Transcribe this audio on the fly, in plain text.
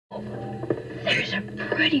There's a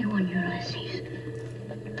pretty one, Ulysses.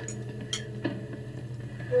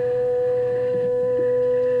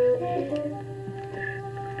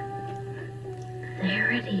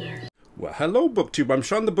 There it is. Well, hello BookTube, I'm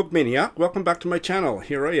Shawn the Book Maniac. Welcome back to my channel.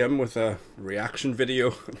 Here I am with a reaction video.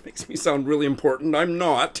 It makes me sound really important. I'm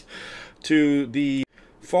not. To the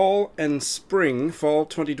Fall and Spring, Fall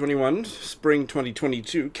 2021, Spring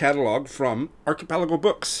 2022 catalog from Archipelago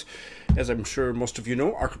Books. As I'm sure most of you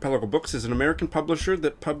know, Archipelago Books is an American publisher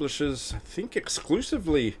that publishes, I think,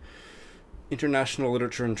 exclusively international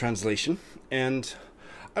literature and translation. And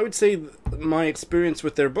I would say my experience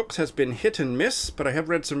with their books has been hit and miss, but I have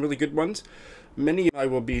read some really good ones. Many I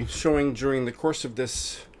will be showing during the course of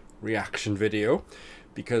this reaction video,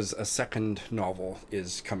 because a second novel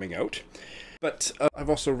is coming out. But I've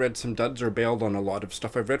also read some duds or bailed on a lot of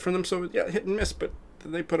stuff I've read from them, so yeah, hit and miss, but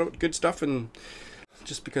they put out good stuff, and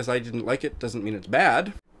just because I didn't like it doesn't mean it's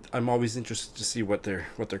bad. I'm always interested to see what they're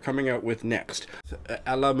coming out with next.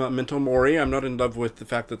 A la Memento Mori, I'm not in love with the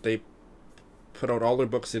fact that they put out all their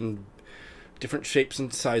books in different shapes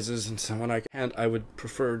and sizes and so on. I would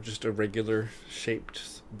prefer just a regular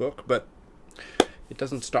shaped book, but it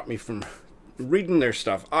doesn't stop me from reading their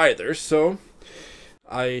stuff either, so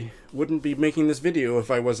I wouldn't be making this video if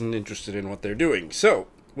I wasn't interested in what they're doing. So,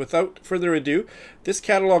 without further ado, this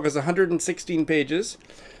catalog is 116 pages,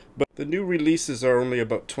 but the new releases are only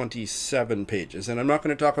about 27 pages. And I'm not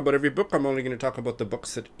going to talk about every book, I'm only going to talk about the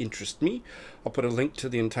books that interest me. I'll put a link to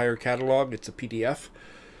the entire catalog, it's a PDF.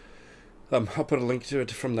 I'll put a link to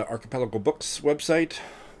it from the Archipelago Books website,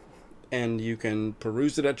 and you can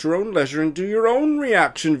peruse it at your own leisure and do your own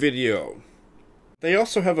reaction video. They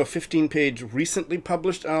also have a 15-page recently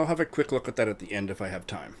published, and I'll have a quick look at that at the end if I have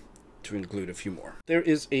time to include a few more. There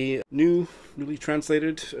is a newly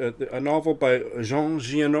translated a novel by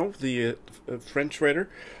Giono, the French writer,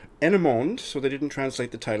 Ennemonde. So they didn't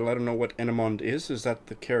translate the title. I don't know what Ennemonde is. Is that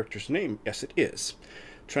the character's name? Yes, it is.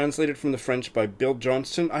 Translated from the French by Bill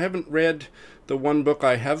Johnston. I haven't read the one book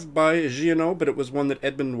I have by Giono, but it was one that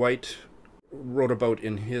Edmund White wrote about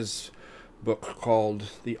in his book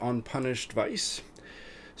called The Unpunished Vice.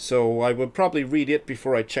 So I will probably read it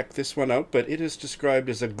before I check this one out, but it is described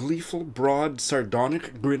as a gleeful, broad,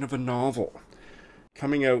 sardonic grin of a novel.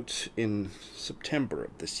 Coming out in September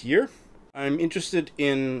of this year. I'm interested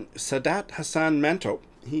in Sadaat Hasan Manto.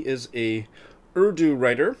 He is a Urdu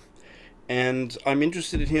writer, and I'm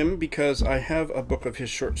interested in him because I have a book of his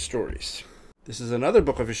short stories. This is another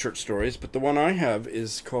book of his short stories, but the one I have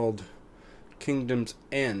is called Kingdom's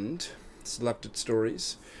End, Selected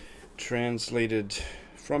Stories, translated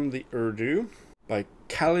from the Urdu by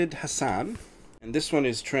Khalid Hasan, and this one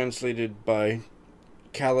is translated by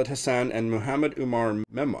Khalid Hasan and Muhammed Umar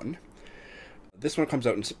Memon. This one comes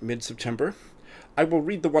out in mid-September. I will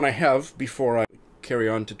read the one I have before I carry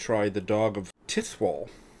on to try The Dog of Tithwal,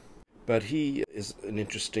 but he is an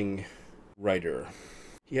interesting writer.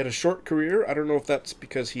 He had a short career. I don't know if that's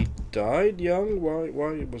because he died young. Why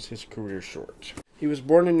was his career short? He was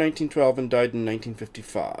born in 1912 and died in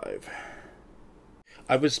 1955.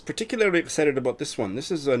 I was particularly excited about this one.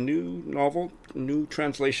 This is a new novel, new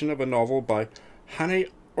translation of a novel by Hanne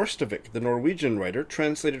Orstavik, the Norwegian writer,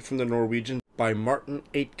 translated from the Norwegian by Martin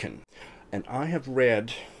Aitken. And I have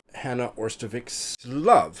read Hanne Orstavik's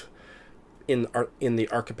Love in the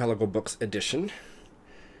Archipelago Books edition,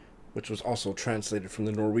 which was also translated from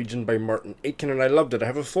the Norwegian by Martin Aitken, and I loved it. I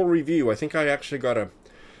have a full review. I think I actually got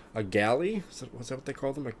a galley. Was that what they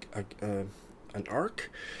call them? An ARC?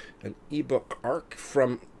 An ebook ARC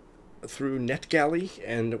through NetGalley,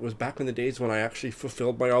 and it was back in the days when I actually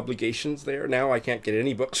fulfilled my obligations there. Now I can't get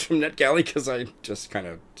any books from NetGalley because I just kind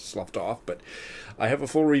of sloughed off, but I have a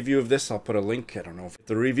full review of this. I'll put a link. I don't know if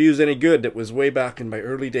the review's any good. It was way back in my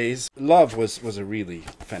early days. Love was a really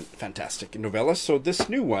fantastic novella. So this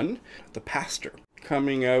new one, The Pastor,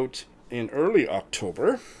 coming out in early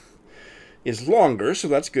October, is longer, so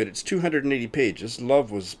that's good. It's 280 pages. Love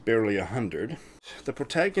was barely 100. The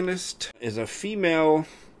protagonist is a female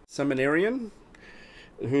seminarian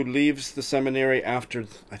who leaves the seminary after,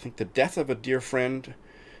 I think, the death of a dear friend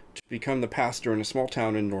to become the pastor in a small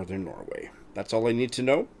town in northern Norway. That's all I need to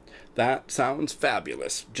know. That sounds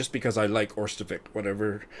fabulous. Just because I like Orstavik,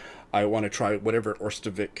 whatever, I want to try whatever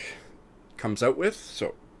Orstavik comes out with.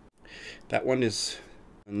 So that one is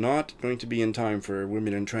not going to be in time for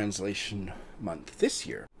Women in Translation Month this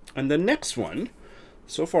year. And the next one,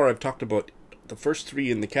 so far I've talked about the first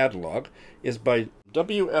three in the catalog, is by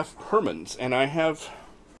W.F. Hermans, and I have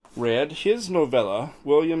read his novella,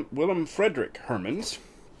 Wilem Frederick Hermans,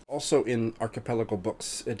 Also in Archipelago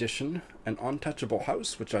Books edition, An Untouchable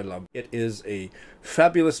House, which I love. It is a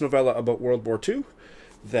fabulous novella about World War II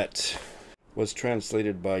that was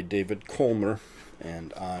translated by David Colmer,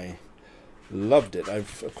 and I loved it.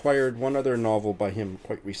 I've acquired one other novel by him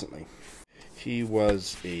quite recently. He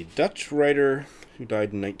was a Dutch writer who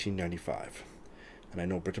died in 1995, and I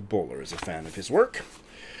know Britta Bowler is a fan of his work.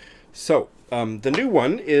 So, the new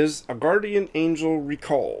one is A Guardian Angel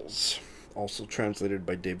Recalls, also translated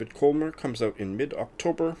by David Colmer, comes out in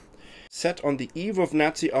mid-October, set on the eve of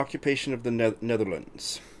Nazi occupation of the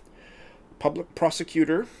Netherlands. Public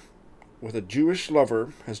prosecutor with a Jewish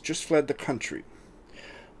lover has just fled the country.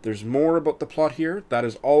 There's more about the plot here. That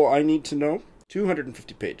is all I need to know.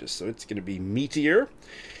 250 pages, so it's going to be meatier.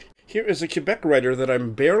 Here is a Quebec writer that I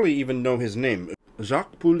barely even know his name.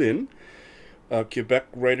 Jacques Poulin, a Quebec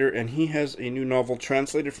writer, and he has a new novel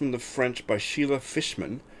translated from the French by Sheila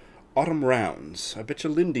Fischman, Autumn Rounds. I bet you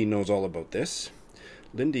Lindy knows all about this.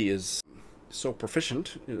 Lindy is so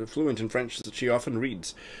proficient, fluent in French, that she often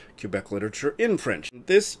reads Quebec literature in French.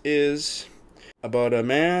 This is about a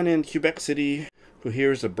man in Quebec City who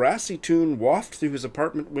hears a brassy tune waft through his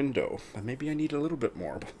apartment window. Maybe I need a little bit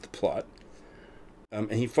more about the plot. And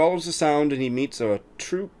he follows the sound and he meets a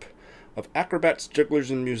troupe of acrobats,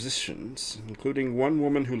 jugglers, and musicians, including one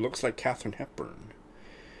woman who looks like Katharine Hepburn.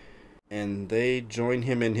 And they join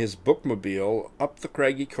him in his bookmobile up the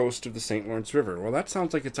craggy coast of the St. Lawrence River. Well, that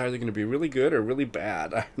sounds like it's either going to be really good or really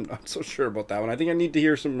bad. I'm not so sure about that one. I think I need to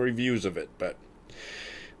hear some reviews of it, but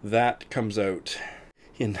that comes out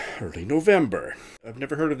in early November. I've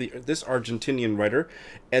never heard of this Argentinian writer,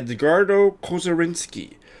 Edgardo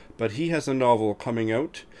Cozarinsky, but he has a novel coming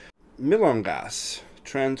out, Milongas,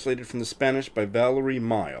 translated from the Spanish by Valerie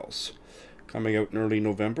Miles, coming out in early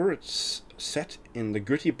November. It's set in the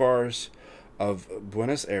gritty bars of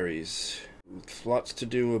Buenos Aires. Lots to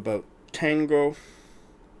do about tango,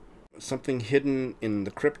 something hidden in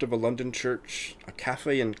the crypt of a London church, a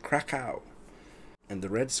cafe in Krakow, and the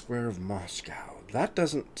Red Square of Moscow. That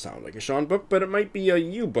doesn't sound like a Shawn book, but it might be a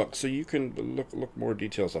you book, so you can look more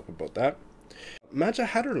details up about that. Maja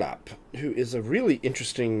Haderlap, who is a really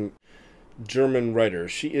interesting German writer.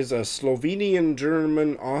 She is a Slovenian,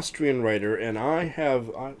 German, Austrian writer, and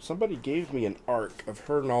somebody gave me an arc of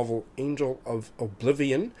her novel Angel of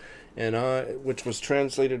Oblivion, which was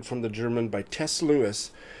translated from the German by Tess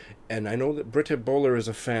Lewis. And I know that Britta Bowler is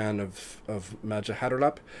a fan of Maja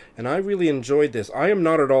Haderlap, and I really enjoyed this. I am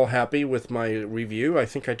not at all happy with my review. I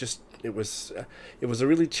think it was a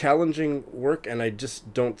really challenging work, and I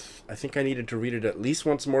think I needed to read it at least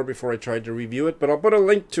once more before I tried to review it. But I'll put a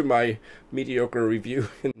link to my mediocre review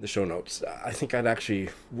in the show notes. I think I'd actually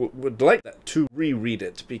would like to reread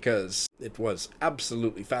it because it was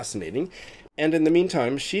absolutely fascinating. And in the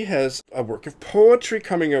meantime, she has a work of poetry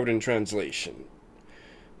coming out in translation,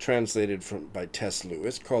 translated by Tess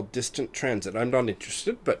Lewis, called Distant Transit. I'm not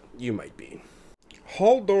interested, but you might be.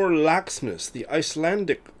 Halldór Laxness, the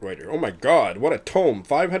Icelandic writer. Oh my god, what a tome!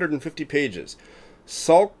 550 pages.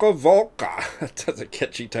 Salka Volka. That's a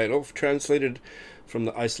catchy title. Translated from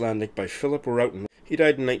the Icelandic by Philip Routen. He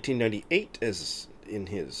died in 1998, as in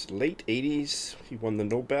his late 80s. He won the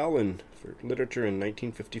Nobel for literature in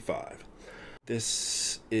 1955.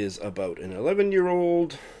 This is about an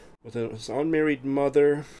 11-year-old with his unmarried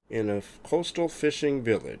mother in a coastal fishing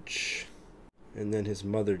village. And then his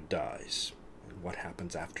mother dies. And what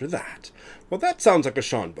happens after that? Well, that sounds like a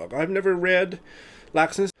Shawn book. I've never read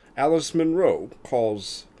Laxness. Alice Munro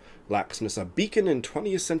calls Laxness a beacon in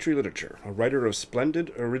 20th century literature, a writer of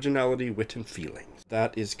splendid originality, wit, and feeling.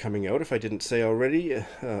 That is coming out, if I didn't say already,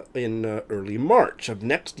 in early March of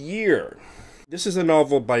next year. This is a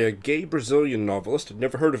novel by a gay Brazilian novelist. I've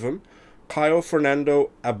never heard of him. Caio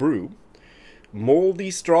Fernando Abreu, Moldy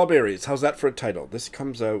Strawberries. How's that for a title? This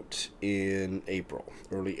comes out in April,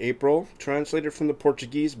 early April, translated from the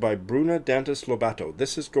Portuguese by Bruna Dantas Lobato.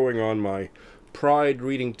 This is going on my Pride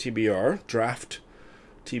Reading TBR, draft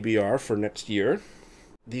TBR for next year.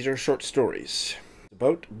 These are short stories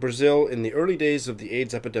about Brazil in the early days of the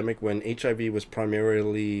AIDS epidemic when HIV was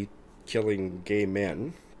primarily killing gay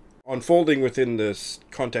men, unfolding within the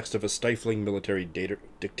context of a stifling military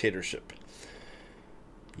dictatorship.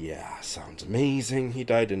 Yeah, sounds amazing. He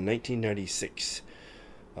died in 1996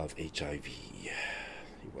 of HIV. He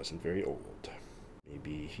wasn't very old.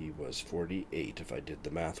 Maybe he was 48 if I did the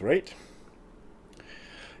math right.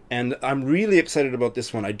 And I'm really excited about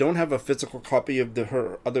this one. I don't have a physical copy of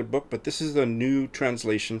her other book, but this is a new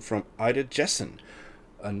translation from Ida Jessen,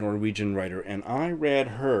 a Norwegian writer. And I read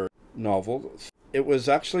her novel. It was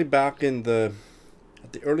actually back in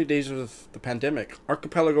at the early days of the pandemic.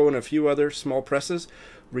 Archipelago and a few other small presses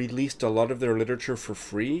released a lot of their literature for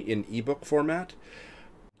free in ebook format,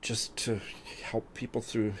 just to help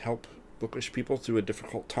bookish people through a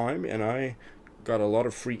difficult time, and I got a lot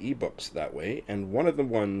of free ebooks that way. And one of the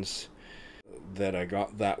ones that I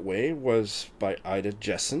got that way was by Ida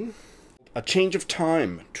Jessen, A Change of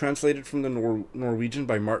Time, translated from the Norwegian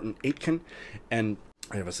by Martin Aitken, and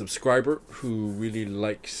I have a subscriber who really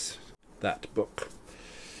likes that book.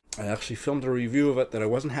 I actually filmed a review of it that I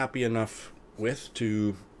wasn't happy enough with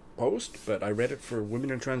to post, but I read it for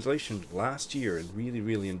Women in Translation last year and really,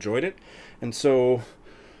 really enjoyed it. And so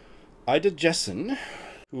Ida Jessen,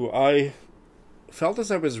 who I felt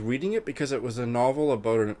as I was reading it, because it was a novel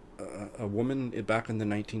about a woman back in the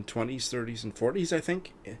 1920s, 30s, and 40s, I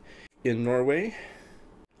think, in Norway.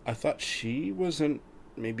 I thought she wasn't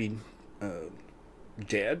maybe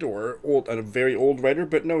dead or old, a very old writer,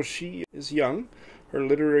 but no, she is young. Her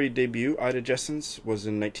literary debut, Ida Jessen's, was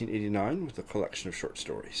in 1989 with a collection of short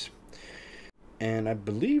stories. And I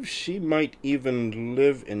believe she might even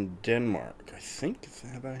live in Denmark. I think,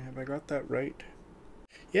 have I got that right?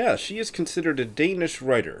 Yeah, she is considered a Danish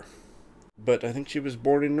writer, but I think she was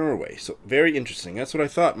born in Norway. So very interesting. That's what I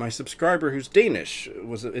thought. My subscriber, who's Danish,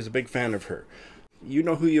 is a big fan of her. You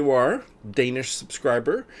know who you are, Danish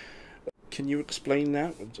subscriber. Can you explain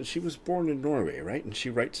that? She was born in Norway, right? And she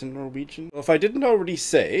writes in Norwegian? Well, if I didn't already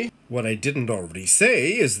say... What I didn't already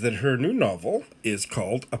say is that her new novel is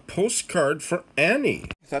called A Postcard for Annie.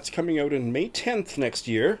 That's coming out in May 10th next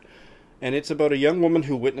year, and it's about a young woman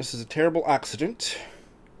who witnesses a terrible accident.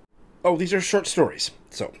 Oh, these are short stories.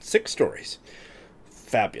 So, 6 stories.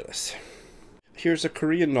 Fabulous. Here's a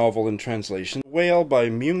Korean novel in translation. Whale by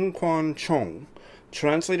Myung-Kwon Chung.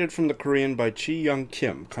 Translated from the Korean by Chi Young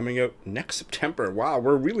Kim, coming out next September. Wow,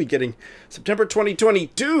 we're really getting September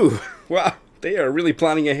 2022. Wow, they are really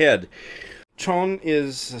planning ahead. Chon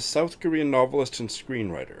is a South Korean novelist and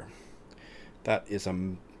screenwriter. That is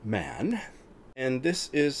a man. And this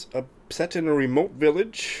is set in a remote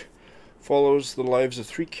village. Follows the lives of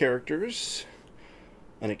 3 characters.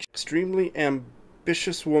 An extremely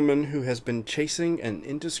ambitious woman who has been chasing an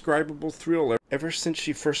indescribable thrill ever since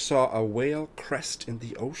she first saw a whale crest in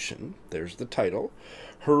the ocean. There's the title.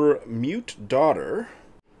 Her mute daughter,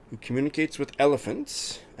 who communicates with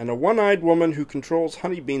elephants, and a one-eyed woman who controls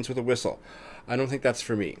honeybees with a whistle. I don't think that's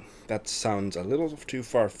for me. That sounds a little too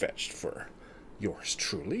far-fetched for yours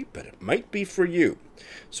truly, but it might be for you.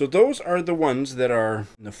 So those are the ones that are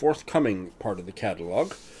in the forthcoming part of the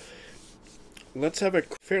catalog. Let's have a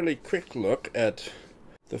fairly quick look at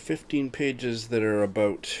the 15 pages that are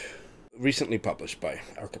about recently published by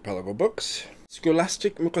Archipelago Books.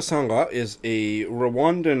 Scholastic Mukasanga is a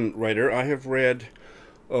Rwandan writer. I have read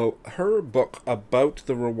her book about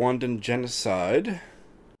the Rwandan genocide.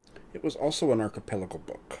 It was also an Archipelago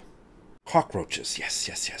book. Cockroaches,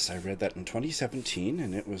 yes. I read that in 2017,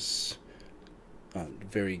 and it was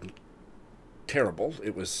very terrible.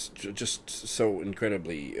 It was just so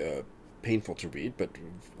incredibly painful to read, but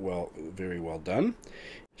very well done.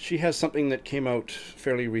 She has something that came out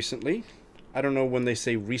fairly recently. I don't know when they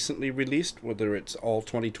say recently released, whether it's all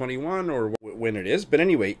 2021 or when it is. But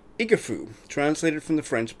anyway, Igafu, translated from the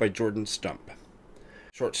French by Jordan Stump.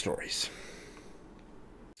 Short stories.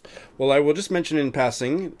 Well, I will just mention in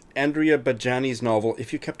passing Andrea Bajani's novel,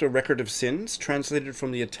 If You Kept a Record of Sins, translated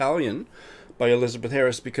from the Italian by Elizabeth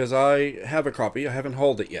Harris, because I have a copy. I haven't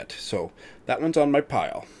hauled it yet. So that one's on my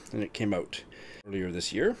pile, and it came out earlier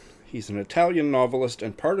this year. He's an Italian novelist,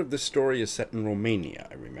 and part of this story is set in Romania,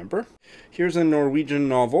 I remember. Here's a Norwegian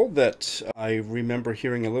novel that I remember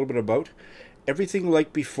hearing a little bit about. Everything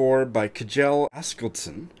Like Before by Kjell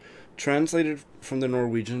Askildsen, translated from the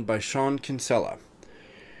Norwegian by Sean Kinsella.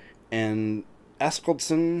 And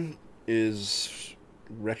Askildsen is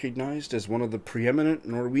recognized as one of the preeminent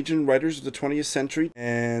Norwegian writers of the 20th century,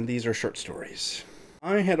 and these are short stories.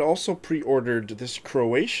 I had also pre-ordered this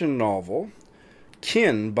Croatian novel,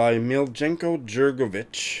 Kin by Miljenko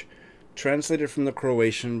Jurgovic, translated from the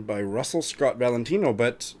Croatian by Russell Scott Valentino,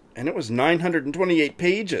 and it was 928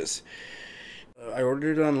 pages. I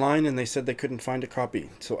ordered it online and they said they couldn't find a copy,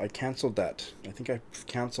 so I canceled that. I think I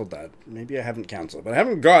canceled that. Maybe I haven't canceled, but I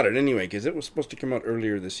haven't got it anyway, because it was supposed to come out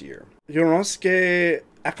earlier this year. Yonosuke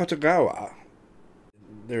Akutagawa.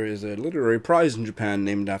 There is a literary prize in Japan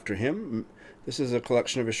named after him. This is a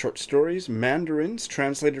collection of his short stories, Mandarins,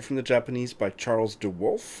 translated from the Japanese by Charles de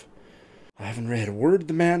Wolfe. I haven't read a word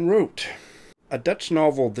the man wrote. A Dutch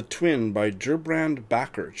novel, The Twin, by Gerbrand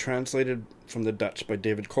Bakker, translated from the Dutch by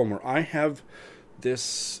David Colmer. I have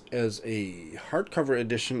this as a hardcover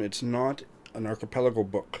edition. It's not an Archipelago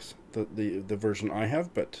book, the version I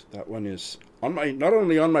have, but that one is on my, not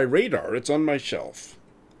only on my radar, it's on my shelf.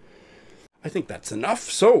 I think that's enough.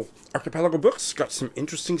 So, Archipelago Books got some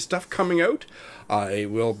interesting stuff coming out. I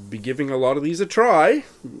will be giving a lot of these a try.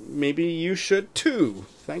 Maybe you should too.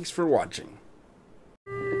 Thanks for watching.